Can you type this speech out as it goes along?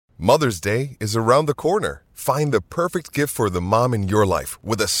Mother's Day is around the corner. Find the perfect gift for the mom in your life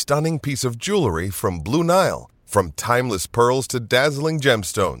with a stunning piece of jewelry from Blue Nile. From timeless pearls to dazzling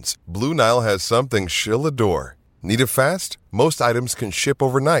gemstones, Blue Nile has something she'll adore. Need it fast? Most items can ship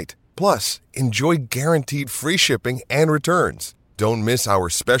overnight. Plus, enjoy guaranteed free shipping and returns. Don't miss our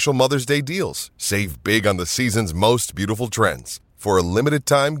special Mother's Day deals. Save big on the season's most beautiful trends. For a limited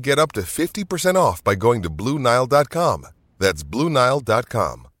time, get up to 50% off by going to BlueNile.com. That's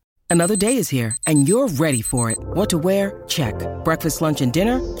BlueNile.com. Another day is here, and you're ready for it. What to wear? Check. Breakfast, lunch, and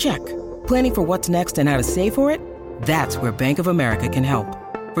dinner? Check. Planning for what's next and how to save for it? That's where Bank of America can help.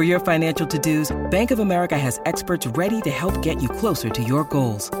 For your financial to-dos, Bank of America has experts ready to help get you closer to your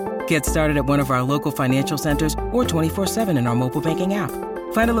goals. Get started at one of our local financial centers or 24/7 in our mobile banking app.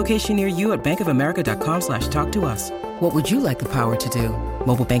 Find a location near you at bankofamerica.com/talktous. What would you like the power to do?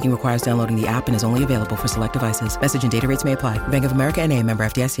 Mobile banking requires downloading the app and is only available for select devices. Message and data rates may apply. Bank of America N.A., member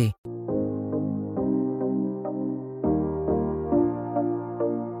FDIC.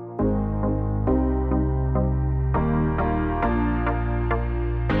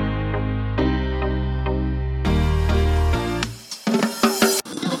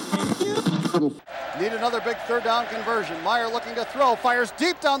 Need another big third down conversion. Meyer looking to throw, fires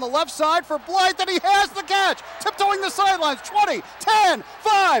deep down the left side for Blythe, and he has the catch. Tiptoeing the sidelines, 20, 10,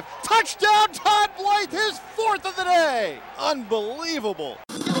 5, touchdown Todd Blythe, his fourth of the day. Unbelievable.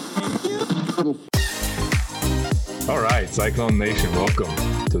 All right, Cyclone Nation, welcome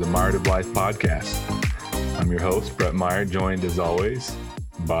to the Meyer to Blythe podcast. I'm your host, Brett Meyer, joined as always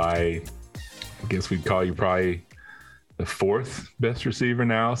by, I guess we'd call you probably the fourth best receiver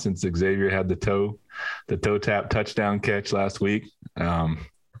now, since Xavier had the toe tap touchdown catch last week.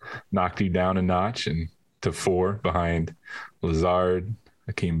 Knocked you down a notch and to 4 behind Lazard,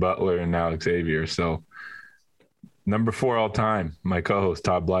 Hakeem Butler, and now Xavier. So number 4 all time, my co-host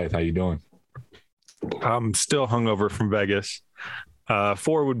Todd Blythe. How you doing? I'm still hungover from Vegas.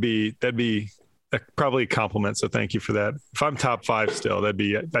 4 that'd be probably a compliment. So thank you for that. If I'm top 5 still, I'd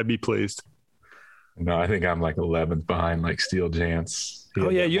be pleased. No, I think I'm like 11th behind like Steel Jance. Oh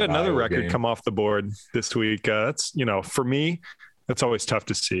yeah, you had another record game come off the board this week. That's for me, that's always tough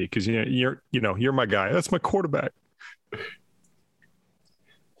to see because you're my guy. That's my quarterback.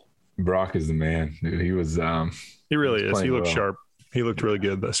 Brock is the man. Dude, he was. He really is. He looked well. sharp. He looked really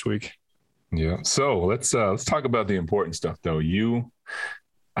good this week. Yeah. So let's talk about the important stuff though.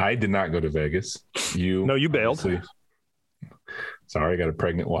 I did not go to Vegas. You bailed. Sorry, I got a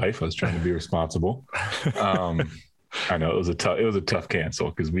pregnant wife. I was trying to be responsible. I know it was a tough cancel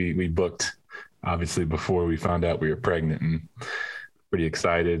because we booked obviously before we found out we were pregnant and pretty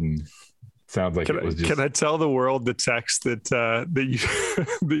excited, and sounds like it was just. Can I tell the world the text that you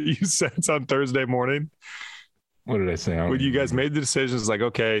that you sent on Thursday morning? What did I say? When you guys made the decision, it's like,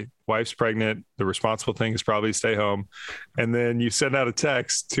 okay, wife's pregnant. The responsible thing is probably stay home. And then you send out a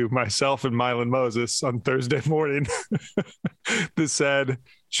text to myself and Mylan Moses on Thursday morning that said,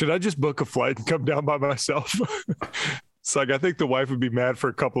 should I just book a flight and come down by myself? It's like, I think the wife would be mad for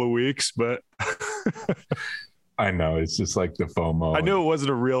a couple of weeks, but I know it's just like the FOMO. I knew it wasn't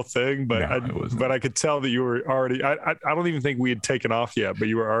a real thing, but No, I could tell that you were already, I don't even think we had taken off yet, but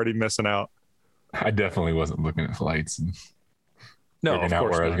you were already missing out. I definitely wasn't looking at flights and figuring out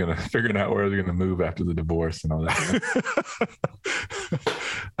where I was gonna move after the divorce and all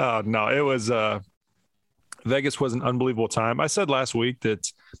that. No, it was Vegas was an unbelievable time. I said last week that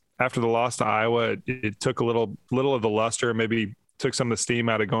after the loss to Iowa, it took a little of the luster, maybe took some of the steam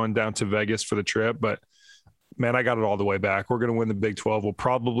out of going down to Vegas for the trip. But man, I got it all the way back. We're going to win the Big 12. We'll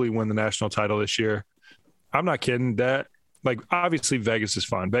probably win the national title this year. I'm not kidding. That, like, obviously Vegas is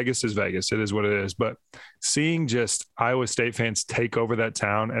fun. Vegas is Vegas. It is what it is. But seeing just Iowa State fans take over that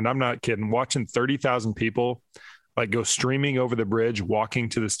town, and I'm not kidding, watching 30,000 people like go streaming over the bridge, walking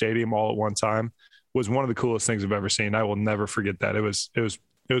to the stadium all at one time was one of the coolest things I've ever seen. I will never forget that. It was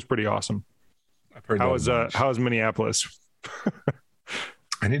pretty awesome. I've heard how was Minneapolis?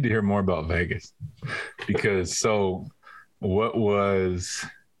 I need to hear more about Vegas because because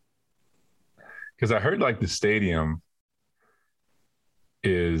I heard like the stadium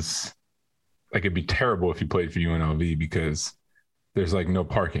is like, it'd be terrible if you played for UNLV because there's like no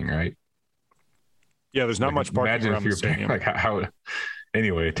parking, right? Yeah, there's not much parking around the stadium. Like how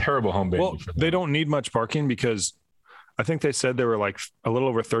anyway, a terrible home venue. Well, they don't need much parking because I think they said there were like a little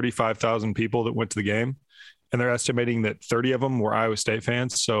over 35,000 people that went to the game, and they're estimating that 30 of them were Iowa State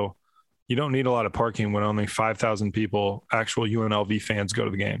fans. So you don't need a lot of parking when only 5,000 people, actual UNLV fans, go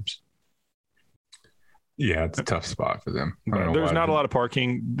to the games. Yeah, it's a tough spot for them. There's not a lot of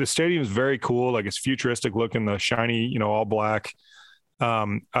parking. The stadium is very cool. Like, it's futuristic looking, the shiny, all black.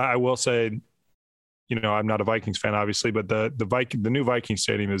 I will say, I'm not a Vikings fan, obviously, but the new Viking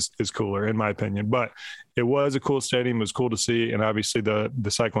stadium is cooler in my opinion. But it was a cool stadium. It was cool to see, and obviously the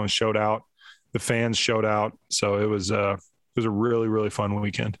Cyclones showed out, the fans showed out, so it was a really, really fun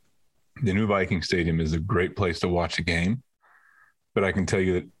weekend. The new Viking stadium is a great place to watch a game, but I can tell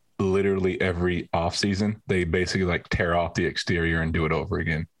you that literally every offseason they basically like tear off the exterior and do it over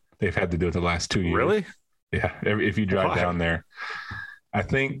again. They've had to do it the last 2 years. Really? Yeah. If you drive down there, I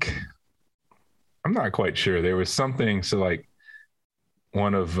think. I'm not quite sure. There was something. So like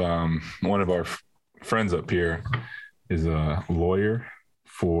one of our friends up here is a lawyer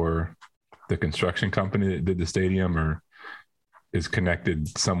for the construction company that did the stadium, or is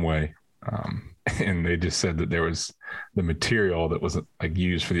connected some way. And they just said that there was the material that was like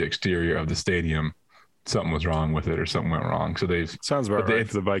used for the exterior of the stadium. Something was wrong with it, or something went wrong. So sounds about right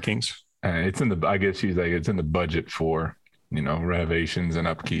for the Vikings. It's in the, I guess she's like, it's in the budget for, renovations and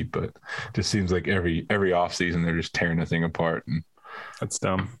upkeep, but just seems like every off season they're just tearing the thing apart. And that's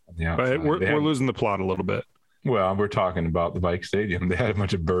dumb. Yeah, but we're losing the plot a little bit. Well, we're talking about the Bike Stadium. They had a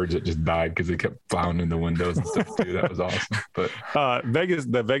bunch of birds that just died because they kept flying in the windows and stuff too. That was awesome. But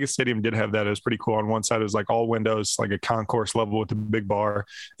the Vegas Stadium did have that. It was pretty cool. On one side, it was like all windows, like a concourse level with the big bar,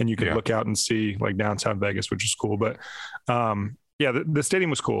 and you could look out and see like downtown Vegas, which is cool. But the stadium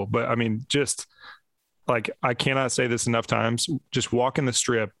was cool. But I mean, just like, I cannot say this enough times, just walking the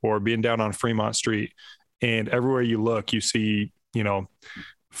Strip or being down on Fremont Street, and everywhere you look, you see,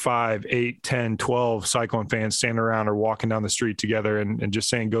 5, 8, 10, 12 Cyclone fans standing around or walking down the street together and just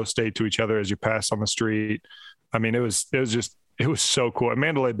saying "Go State" to each other as you pass on the street. I mean, it was so cool. And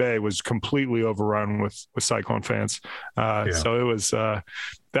Mandalay Bay was completely overrun with Cyclone fans. So it was,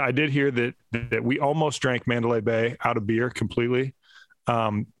 I did hear that we almost drank Mandalay Bay out of beer completely.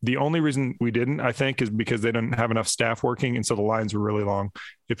 The only reason we didn't, I think, is because they didn't have enough staff working. And so the lines were really long.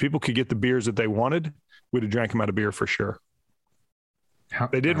 If people could get the beers that they wanted, we'd have drank them out of beer for sure.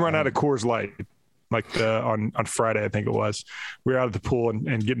 They did run out of Coors Light, like on Friday, I think it was. We were out at the pool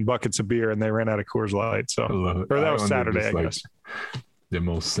and getting buckets of beer, and they ran out of Coors Light. So, or that was Saturday, I guess. The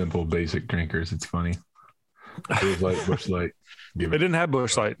most simple, basic drinkers. It's funny. Coors Light, Busch Light. They didn't have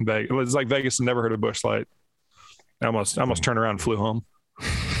Busch Light in Vegas. It was like Vegas had never heard of Busch Light. I almost turned around and flew home.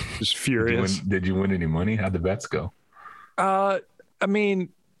 Just furious. Did you win any money? How'd the bets go? I mean,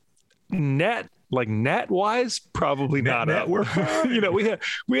 net wise, probably not up.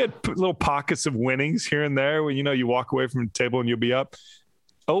 We had little pockets of winnings here and there where, you walk away from the table and you'll be up.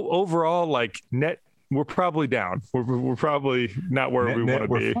 Overall, like net, we're probably down. We're probably not where we want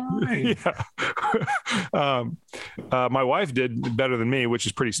to be. Yeah. My wife did better than me, which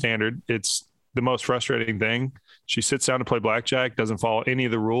is pretty standard. It's the most frustrating thing. She sits down to play blackjack, doesn't follow any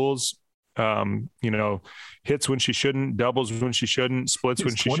of the rules. Hits when she shouldn't, doubles when she shouldn't, splits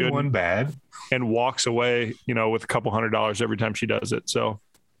when she shouldn't, bad, and walks away, with a couple $100 every time she does it. So,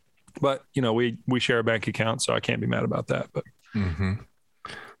 but we share a bank account, so I can't be mad about that. But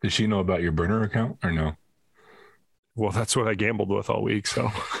does she know about your burner account or no? Well, that's what I gambled with all week.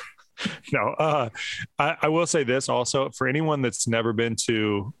 So no, I will say this also, for anyone that's never been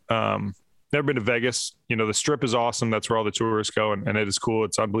to Vegas, the Strip is awesome. That's where all the tourists go, and it is cool.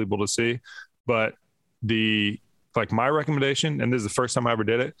 It's unbelievable to see. But my recommendation, and this is the first time I ever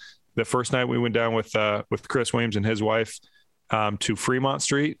did it, the first night we went down with Chris Williams and his wife to Fremont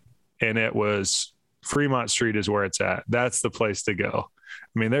Street, and it was Fremont Street is where it's at. That's the place to go.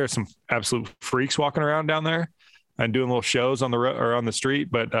 I mean, there are some absolute freaks walking around down there and doing little shows on the road or on the street,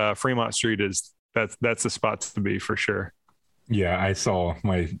 but Fremont Street that's the spot to be for sure. Yeah, I saw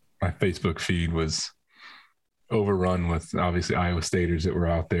my Facebook feed was overrun with obviously Iowa Staters that were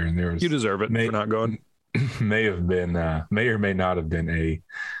out there, and there was, you deserve it for not going. May or may not have been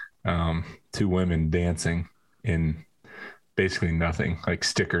two women dancing in basically nothing, like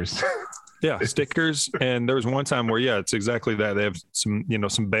stickers. Yeah, stickers. And there was one time where, it's exactly that. They have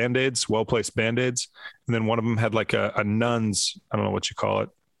some Band-Aids, well-placed Band-Aids. And then one of them had like a nun's, I don't know what you call it,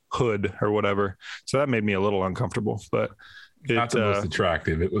 hood or whatever. So that made me a little uncomfortable, but not the most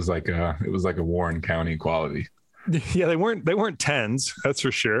attractive. It was like a Warren County quality. Yeah, they weren't tens, that's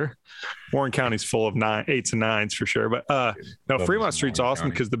for sure. Warren County's full of 8s and 9s for sure. But no, Fremont Street's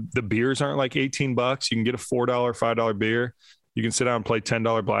awesome because the beers aren't like $18. You can get a $4, $5 beer. You can sit down and play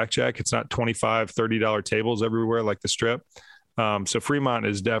 $10 blackjack. It's not $25, $30 tables everywhere like the Strip. So Fremont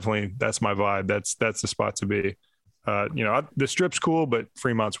is definitely, that's my vibe. That's the spot to be. The Strip's cool, but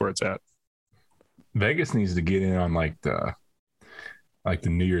Fremont's where it's at. Vegas needs to get in on like the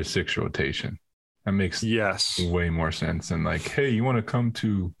New Year's 6 rotation. That makes way more sense than like, hey, you want to come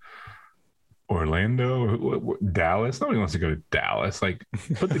to Orlando, Dallas. Nobody wants to go to Dallas. Like,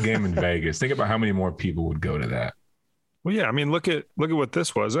 put the game in Vegas. Think about how many more people would go to that. Well, yeah, I mean, look at what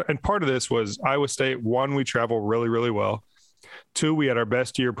this was. And part of this was Iowa State. One, we travel really, really well. Two, we had our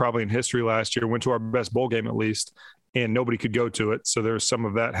best year probably in history last year, went to our best bowl game at least, and nobody could go to it. So there was some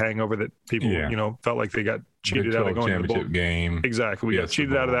of that hangover that people, felt like they got cheated out of going to the bowl game. Exactly. We got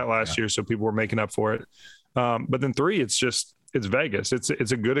cheated out of that last year, so people were making up for it. But then three, it's Vegas.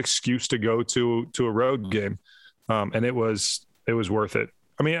 It's a good excuse to go to a road game. And it was worth it.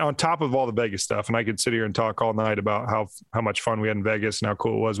 I mean, on top of all the Vegas stuff, and I could sit here and talk all night about how much fun we had in Vegas and how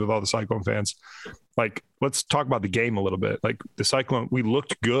cool it was with all the Cyclone fans. Like, let's talk about the game a little bit. Like, the Cyclone, we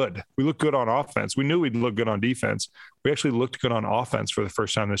looked good. We looked good on offense. We knew we'd look good on defense. We actually looked good on offense for the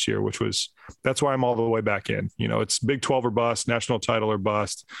first time this year, that's why I'm all the way back in. It's Big 12 or bust, national title or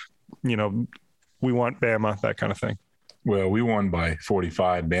bust. We want Bama, that kind of thing. Well, we won by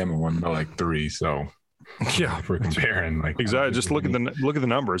 45. Bama won by like 3. So yeah, if we're comparing, like, exactly. Just look at the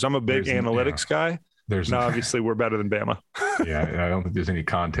numbers. I'm a big analytics guy. Obviously we're better than Bama. Yeah, I don't think there's any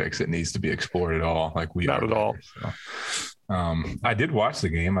context that needs to be explored at all. Like, we not are at all. So. I did watch the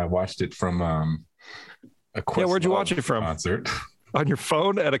game. I watched it from a Questlove where'd you watch it from? Concert. On your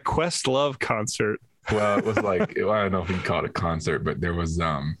phone at a Questlove concert. Well, it was like, I don't know if you can call it a concert, but there was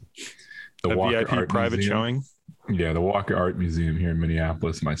the Walker VIP Art private Museum. showing. Yeah, the Walker Art Museum here in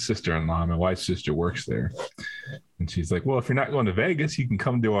Minneapolis. My sister-in-law, my wife's sister, works there. And she's like, well, if you're not going to Vegas, you can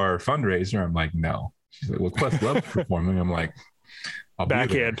come to our fundraiser. I'm like, no. She's like, well, Questlove's performing. I'm like, I'll back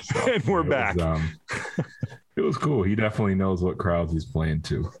be there. in. So, and we're back. It was cool. He definitely knows what crowds he's playing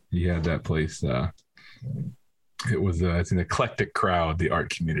to. He had that place. It's an eclectic crowd, the art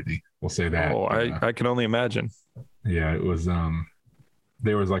community. We'll say that. Oh, I can only imagine. Yeah, it was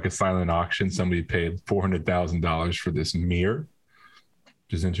there was like a silent auction. Somebody paid $400,000 for this mirror,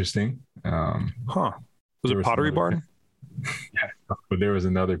 which is interesting. Was it Pottery Barn? Yeah, but there was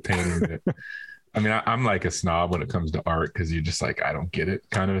another painting that, I mean, I'm like a snob when it comes to art because you're just like, I don't get it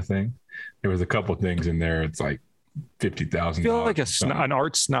kind of a thing. There was a couple things in there. It's like $50,000. I feel like an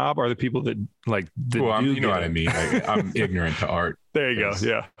art snob are the people that like. Well, you know what I mean. I'm ignorant to art. There you go.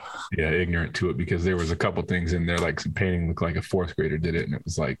 Yeah. Yeah, ignorant to it because there was a couple things in there, like some painting looked like a fourth grader did it, and it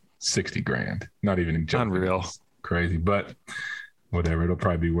was like $60,000. Not even joking. Unreal. Crazy, but whatever. It'll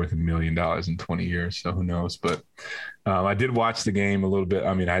probably be worth $1 million in 20 years. So who knows? But I did watch the game a little bit.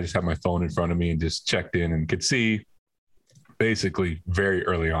 I mean, I just had my phone in front of me and just checked in and could see basically very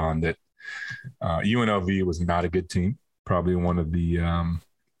early on that UNLV was not a good team. Probably one of the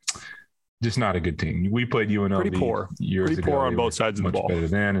just not a good team. We played UNLV pretty poor on both sides of the ball. Better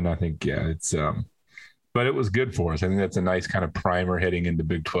than, and I think it's but it was good for us. I think that's a nice kind of primer heading into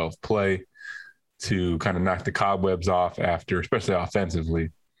Big 12 play to kind of knock the cobwebs off after, especially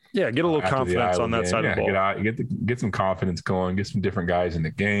offensively. Yeah, get a little confidence on that side of the ball. Get some confidence going. Get some different guys in the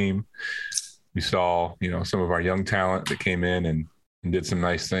game. We saw, some of our young talent that came in and did some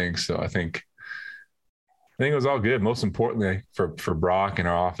nice things. So I think it was all good. Most importantly for Brock and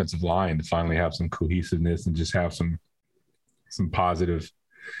our offensive line to finally have some cohesiveness and just have some positive,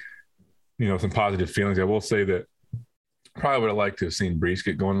 some positive feelings. I will say that probably would have liked to have seen Brees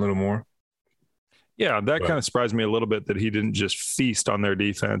get going a little more. Yeah, that kind of surprised me a little bit that he didn't just feast on their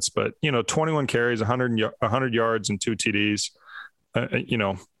defense. But, 21 carries, 100 yards and 2 TDs.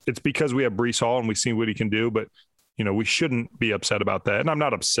 It's because we have Brees Hall and we see what he can do. But, we shouldn't be upset about that. And I'm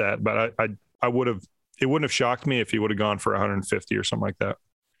not upset, but I would have. It wouldn't have shocked me if he would have gone for 150 or something like that.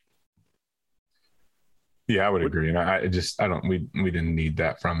 Yeah, I would agree. And we didn't need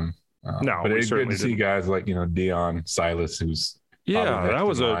that from him. No, but it's good to see guys like, Dion Silas, who's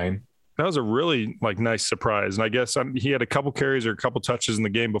that was a really nice surprise. And I guess he had a couple carries or a couple touches in the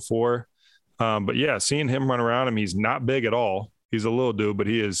game before. But yeah, seeing him run around him, he's not big at all. He's a little dude, but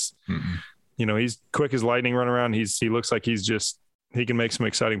he is, he's quick as lightning run around. He looks like he can make some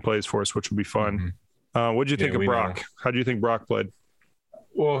exciting plays for us, which would be fun. Mm-hmm. What did you think of Brock? How do you think Brock played?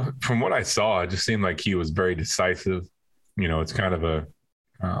 Well, from what I saw, it just seemed like he was very decisive. It's kind of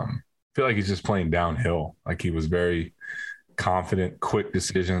I feel like he's just playing downhill. Like he was very confident, quick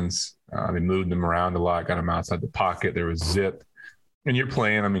decisions. They moved him around a lot, got him outside the pocket. There was zip. And you're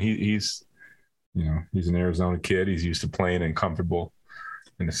playing, I mean, he's an Arizona kid. He's used to playing and comfortable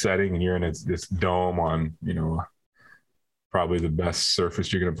in the setting. And you're in this dome on, probably the best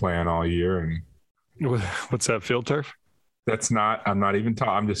surface you're going to play on all year. And what's that, field turf? I'm not even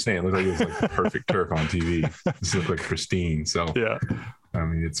talking. I'm just saying, it looked like it was like the perfect turf on TV. This looked like pristine. So, yeah. I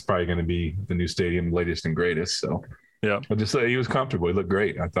mean, it's probably going to be the new stadium, latest and greatest. So, yeah. I'll just say he was comfortable. He looked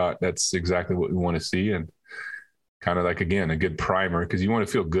great. I thought that's exactly what we want to see. And kind of like, again, a good primer, because you want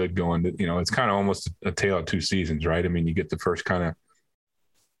to feel good going to, it's kind of almost a tale of two seasons, right? I mean, you get the first kind of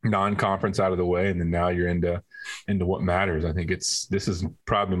non-conference out of the way, and then now you're into what matters. I think this is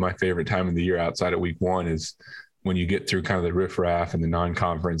probably my favorite time of the year outside of week one, is when you get through kind of the riffraff and the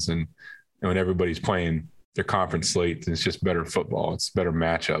non-conference, and when everybody's playing their conference slate, it's just better football. It's better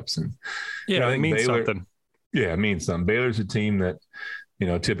matchups. And yeah, I think it means Baylor, something. Yeah, it means something. Baylor's a team that,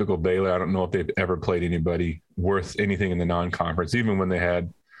 typical Baylor, I don't know if they've ever played anybody worth anything in the non-conference, even when they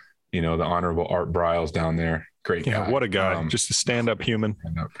had, the honorable Art Briles down there. Great guy. Yeah, what a guy. Just a stand-up human.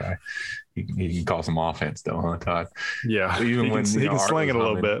 Okay. He can call some offense though, huh, Todd? Yeah. Even he can sling it a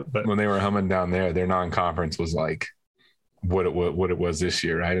little bit. But when they were humming down there, their non-conference was like what it was this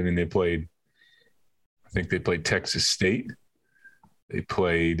year, right? I mean, I think they played Texas State. They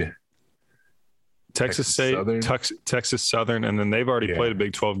played Texas State, Southern. Texas Southern, and then they've already played a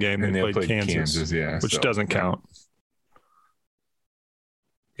Big 12 game. And they played Kansas, which doesn't count.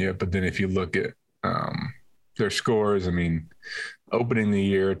 Yeah, but then if you look at their scores, I mean, opening the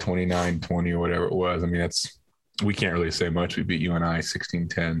year 29-20 or whatever it was, I mean, we can't really say much. We beat UNI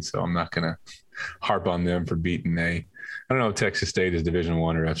 16-10, so I'm not going to harp on them for beating I don't know if Texas State is Division I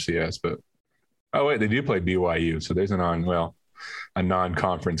or FCS, but oh wait, they do play BYU, so there's a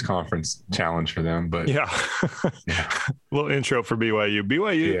non-conference conference challenge for them. But yeah. A little intro for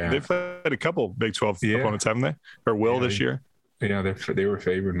BYU. They've played a couple Big 12 opponents, haven't they? Or will this year? Yeah, they were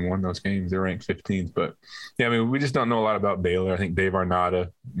favored and won those games. They're ranked 15th, but yeah, I mean, we just don't know a lot about Baylor. I think Dave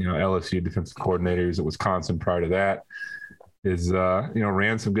Arnada, LSU defensive coordinator, who's at Wisconsin prior to that,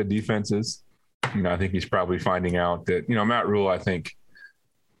 ran some good defenses. I think he's probably finding out that, Matt Rule, I think,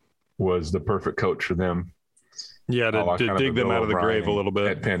 was the perfect coach for them. Yeah, to dig them out of the grave a little bit.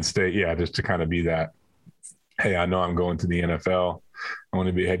 At Penn State, yeah, just to kind of be that, hey, I know I'm going to the NFL. I want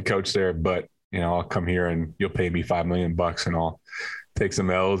to be a head coach there, but, I'll come here and you'll pay me $5 million and I'll take some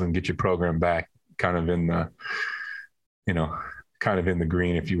L's and get your program back kind of in the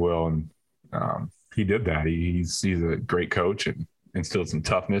green, if you will. And he did that. He's a great coach and instilled some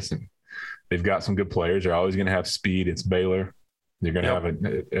toughness, and they've got some good players. They're always going to have speed. It's Baylor. They're going to have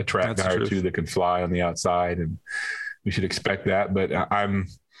a track guy or two that can fly on the outside, and we should expect that. But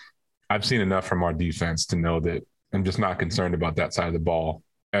I've seen enough from our defense to know that I'm just not concerned about that side of the ball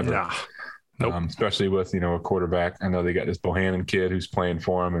ever. Nah. Nope. Especially with, a quarterback. I know they got this Bohannon kid who's playing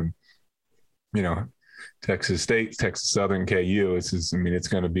for him, and, Texas State, Texas Southern, KU. It's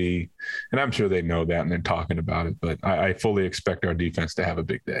going to be, and I'm sure they know that and they're talking about it, but I fully expect our defense to have a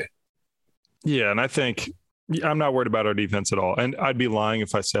big day. Yeah. And I think I'm not worried about our defense at all. And I'd be lying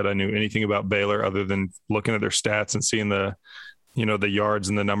if I said I knew anything about Baylor other than looking at their stats and seeing the yards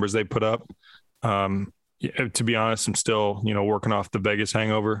and the numbers they put up. To be honest, I'm still, working off the Vegas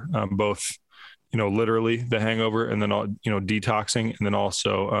hangover, both, literally the hangover and then, detoxing, and then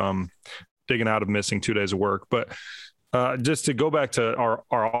also digging out of missing 2 days of work. But just to go back to our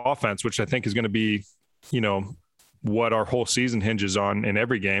offense, which I think is going to be, what our whole season hinges on in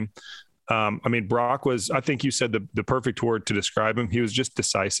every game. Brock was, I think you said the perfect word to describe him. He was just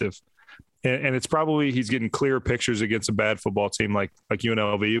decisive. And it's probably he's getting clearer pictures against a bad football team like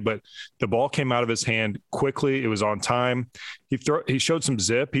UNLV, but the ball came out of his hand quickly. It was on time. He showed some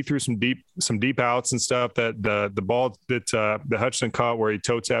zip. He threw some deep outs and stuff. That the ball that Hutchinson caught where he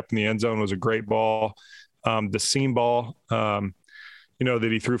toe tapped in the end zone was a great ball. The seam ball, that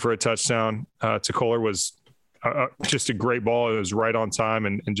he threw for a touchdown to Kohler was just a great ball. It was right on time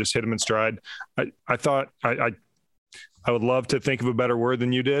and just hit him in stride. I thought I would love to think of a better word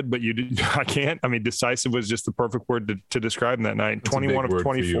than you did, but I can't. Decisive was just the perfect word to describe him that night. That's 21 of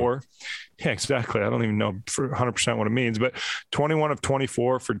 24. Yeah, exactly. I don't even know for 100% what it means, but 21 of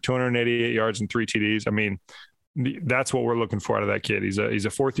 24 for 288 yards and 3 TDs. That's what we're looking for out of that kid. He's a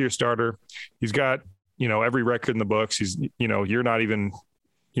fourth-year starter. He's got, every record in the books. He's, you're not even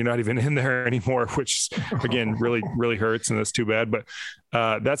in there anymore, which again, really, really hurts. And that's too bad. But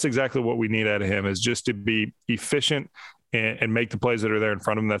that's exactly what we need out of him, is just to be efficient and make the plays that are there in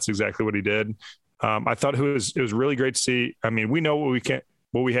front of him. That's exactly what he did. I thought it was really great to see. We know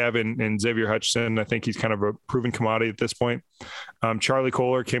what we have in Xavier Hutchinson. I think he's kind of a proven commodity at this point. Charlie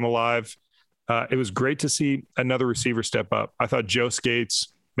Kohler came alive. It was great to see another receiver step up. I thought Joe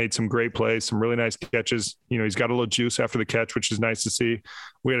Skates made some great plays, some really nice catches. He's got a little juice after the catch, which is nice to see.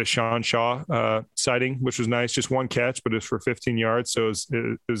 We had a Sean Shaw sighting, which was nice. Just one catch, but it was for 15 yards. So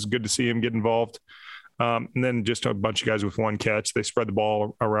it was good to see him get involved. And then just a bunch of guys with one catch. They spread the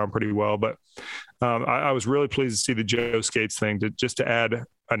ball around pretty well. But I was really pleased to see the Joe Skates thing just to add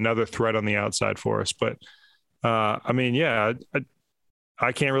another threat on the outside for us. But, I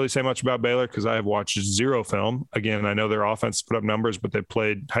I can't really say much about Baylor because I have watched zero film. Again, I know their offense put up numbers, but they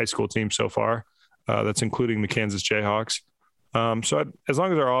played high school teams so far. That's including the Kansas Jayhawks. As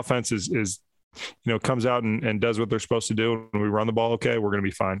long as our offense is comes out and does what they're supposed to do, and we run the ball okay, we're going to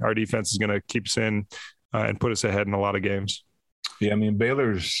be fine. Our defense is going to keep us in and put us ahead in a lot of games. Yeah, I mean,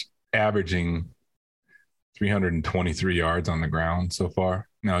 Baylor's averaging 323 yards on the ground so far.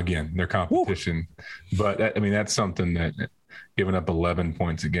 Now, again, their competition, but that's something that giving up 11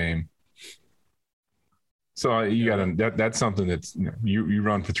 points a game. So you got to that's something that's you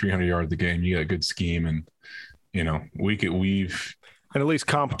run for 300 yards a game. You got a good scheme, and we've and at least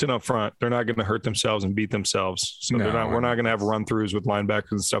competent up front. They're not going to hurt themselves and beat themselves. So we're not going to have run throughs with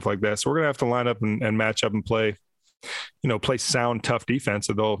linebackers and stuff like that. So we're going to have to line up and match up and play sound, tough defense.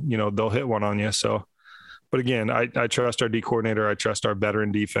 So they'll hit one on you. So, but again, I trust our D coordinator. I trust our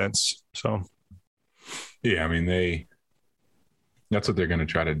veteran defense. So, yeah, I mean, that's what they're going to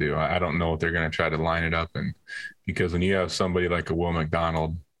try to do. I don't know if they're going to try to line it up, and because when you have somebody like a Will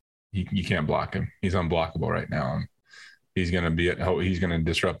McDonald, you can't block him. He's unblockable right now. And he's going to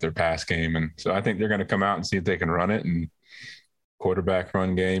disrupt their pass game. And so I think they're going to come out and see if they can run it and quarterback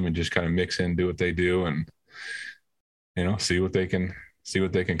run game and just kind of mix in, do what they do, and see what they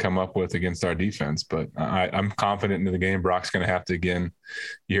can come up with against our defense. But I'm confident in the game. Brock's going to have to, again,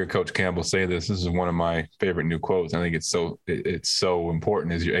 you hear Coach Campbell say this is one of my favorite new quotes. I think it's so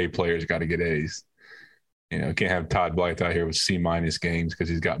important is your A players got to get A's. You can't have Todd Blythe out here with C- games because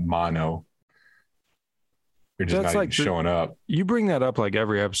he's got mono. You're just not even showing up. You bring that up like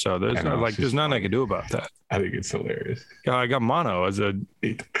every episode. There's nothing I can do about that. I think it's hilarious. Yeah, I got mono was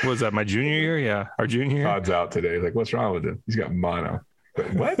that my junior year? Yeah, our junior year. Todd's out today. Like, what's wrong with him? He's got mono.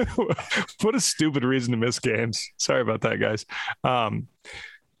 But what? What a stupid reason to miss games. Sorry about that, guys.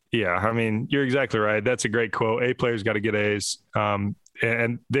 Yeah, I mean, you're exactly right. That's a great quote. A players got to get A's, and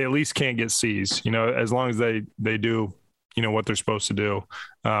they at least can't get C's. As long as they do what they're supposed to do.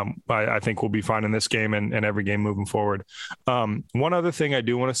 I think we'll be fine in this game and every game moving forward. One other thing I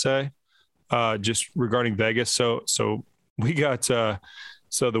do want to say, just regarding Vegas. So we got,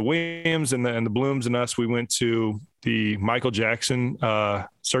 so the Williams and the Blooms and us, we went to the Michael Jackson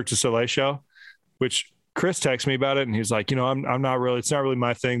Cirque du Soleil show, which Chris texted me about it. And he's like, I'm not really, it's not really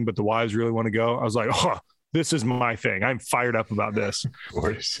my thing, but the wives really want to go. I was like, oh, this is my thing. I'm fired up about this. Of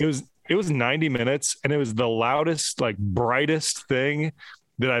course. It was 90 minutes, and it was the loudest, brightest thing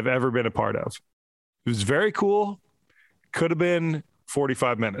that I've ever been a part of. It was very cool. Could have been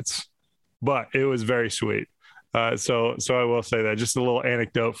 45 minutes, but it was very sweet. So I will say that, just a little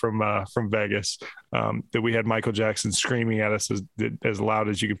anecdote from Vegas, that we had Michael Jackson screaming at us as loud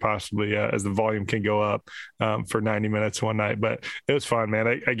as you could possibly, as the volume can go up, for 90 minutes one night. But it was fun,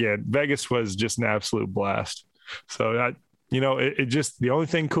 man. Again, Vegas was just an absolute blast. So it just, the only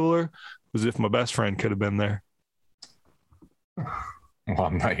thing cooler was if my best friend could have been there. Well,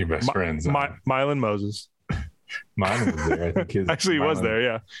 I'm not your best friend. Mylan Moses. Mine was there. I think actually, he was there.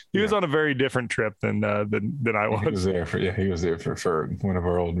 Yeah, he was on a very different trip than I was. He was there for one of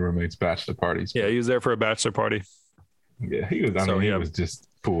our old roommates' bachelor parties. Yeah, he was there for a bachelor party. Yeah, he was. He was just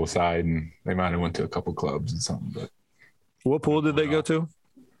poolside, and they might have went to a couple clubs and something. But what pool did they go to?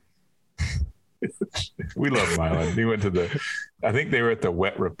 We love Mylan. He went to I think they were at the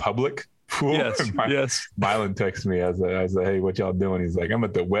Wet Republic pool. Yes. Yes. Mylan texted me as a, hey, what y'all doing? He's like, I'm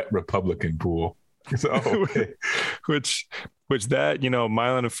at the Wet Republican pool. So, okay. which that,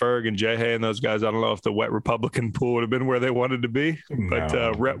 Mylan and Ferg and Jay Hay and those guys, I don't know if the Wet Republican pool would have been where they wanted to be,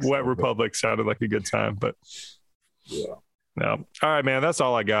 but Wet Republic sounded like a good time. But yeah. No. All right, man. That's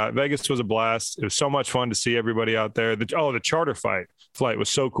all I got. Vegas was a blast. It was so much fun to see everybody out there. The charter flight was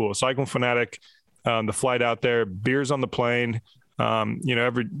so cool. Cycling Fanatic, the flight out there, beers on the plane.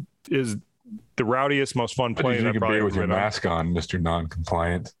 Is the rowdiest, most fun plane. You can beer with your mask on, Mr.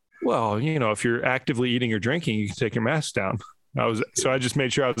 Non-compliant. Well, if you're actively eating or drinking, you can take your mask down. I just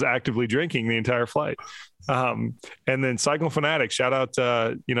made sure I was actively drinking the entire flight. And then Cycling Fanatic, shout out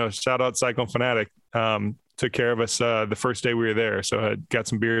Cycling Fanatic. Took care of us the first day we were there. So I got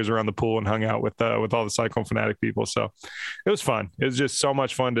some beers around the pool and hung out with all the Cyclone Fanatic people. So it was fun. It was just so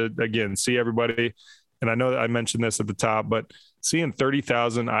much fun to, again, see everybody. And I know that I mentioned this at the top, but seeing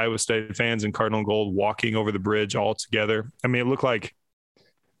 30,000 Iowa State fans in Cardinal Gold walking over the bridge all together. I mean, it looked like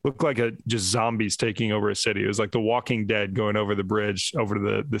just zombies taking over a city. It was like the Walking Dead going over the bridge, over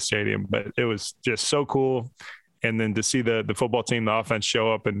to the stadium, but it was just so cool. And then to see the football team, the offense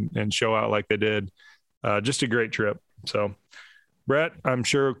show up and show out like they did. Just a great trip. So, Brett, I'm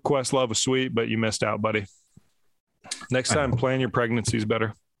sure Questlove was sweet, but you missed out, buddy. Next time, plan your pregnancies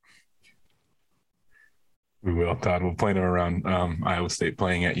better. We will, Todd. We'll play them around Iowa State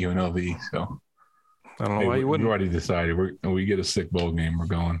playing at UNLV. So I don't know why you wouldn't. We already decided we get a sick bowl game. We're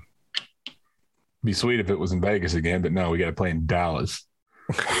going. Be sweet if it was in Vegas again, but no, we got to play in Dallas.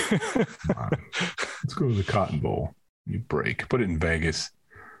 Come on. Let's go to the Cotton Bowl. You break. Put it in Vegas.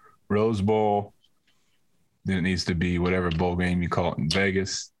 Rose Bowl. Then it needs to be whatever bowl game you call it in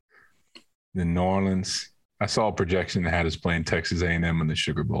Vegas. Then New Orleans. I saw a projection that had us playing Texas A&M in the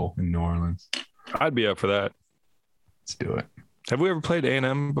Sugar Bowl in New Orleans. I'd be up for that. Let's do it. Have we ever played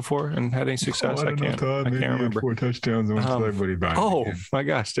A&M before and had any success? I can't remember. 4 touchdowns and everybody back. Oh my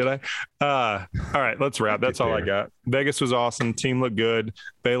gosh, did I? All right, let's wrap. That's all I got. Vegas was awesome. Team looked good.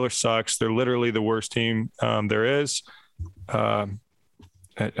 Baylor sucks. They're literally the worst team there is. I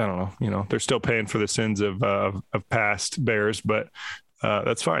don't know. You know, they're still paying for the sins of past Bears, but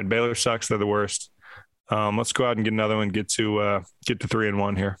that's fine. Baylor sucks. They're the worst. Let's go out and get another one. Get to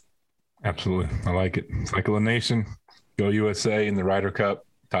 3-1 here. Absolutely, I like it. Cyclone Nation. Go USA in the Ryder Cup.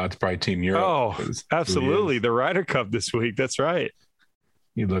 Todd's probably Team Europe. Oh, absolutely. The Ryder Cup this week. That's right.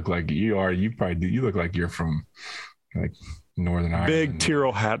 You look like you are. You probably do. You look like you're from like Northern Ireland. Big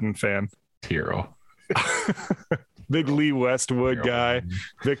Tyrrell Hatton fan. Tyrrell. Big Lee Westwood guy.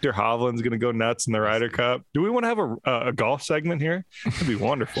 Victor Hovland's going to go nuts in the Ryder Cup. Do we want to have a golf segment here? That'd be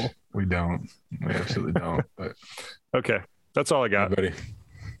wonderful. We don't. We absolutely don't. But okay. That's all I got. Everybody.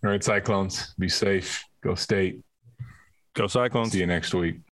 All right, Cyclones. Be safe. Go State. Go Cyclones. See you next week.